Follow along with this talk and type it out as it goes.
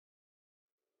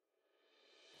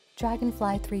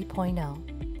DragonFly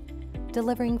 3.0,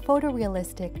 delivering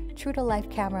photorealistic, true-to-life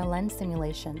camera lens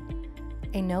simulation,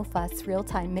 a no-fuss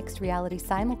real-time mixed reality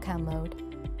simulcam mode,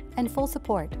 and full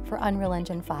support for Unreal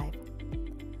Engine 5.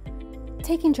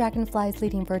 Taking DragonFly's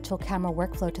leading virtual camera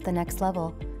workflow to the next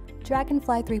level,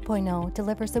 DragonFly 3.0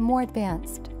 delivers a more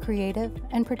advanced, creative,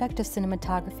 and productive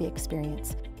cinematography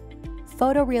experience.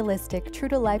 Photorealistic,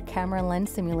 true-to-life camera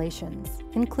lens simulations,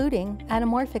 including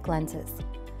anamorphic lenses,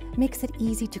 makes it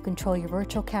easy to control your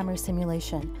virtual camera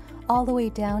simulation all the way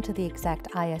down to the exact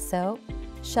ISO,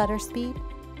 shutter speed,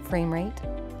 frame rate,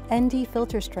 ND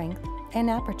filter strength, and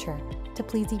aperture to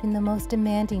please even the most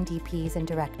demanding DPs and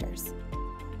directors.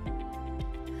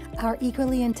 Our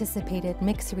eagerly anticipated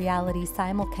mixed reality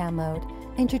simulcam mode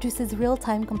introduces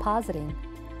real-time compositing,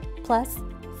 plus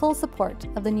full support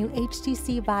of the new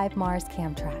HTC Vive Mars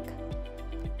cam track.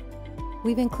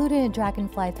 We've included in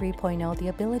DragonFly 3.0 the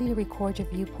ability to record your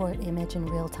viewport image in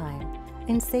real time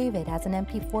and save it as an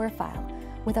MP4 file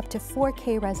with up to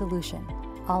 4K resolution,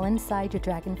 all inside your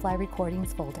DragonFly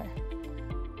Recordings folder.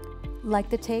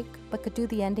 Like the take, but could do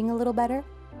the ending a little better?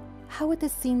 How would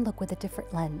this scene look with a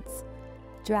different lens?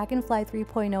 DragonFly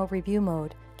 3.0 Review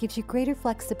Mode gives you greater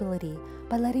flexibility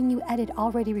by letting you edit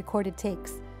already recorded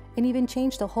takes and even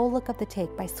change the whole look of the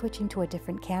take by switching to a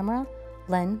different camera,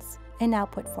 lens, and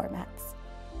output formats.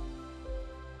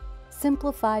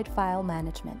 Simplified file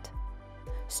management.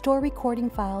 Store recording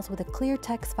files with a clear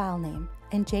text file name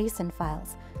and JSON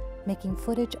files, making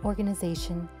footage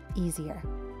organization easier.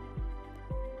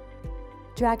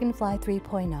 DragonFly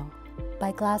 3.0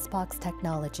 by Glassbox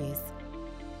Technologies.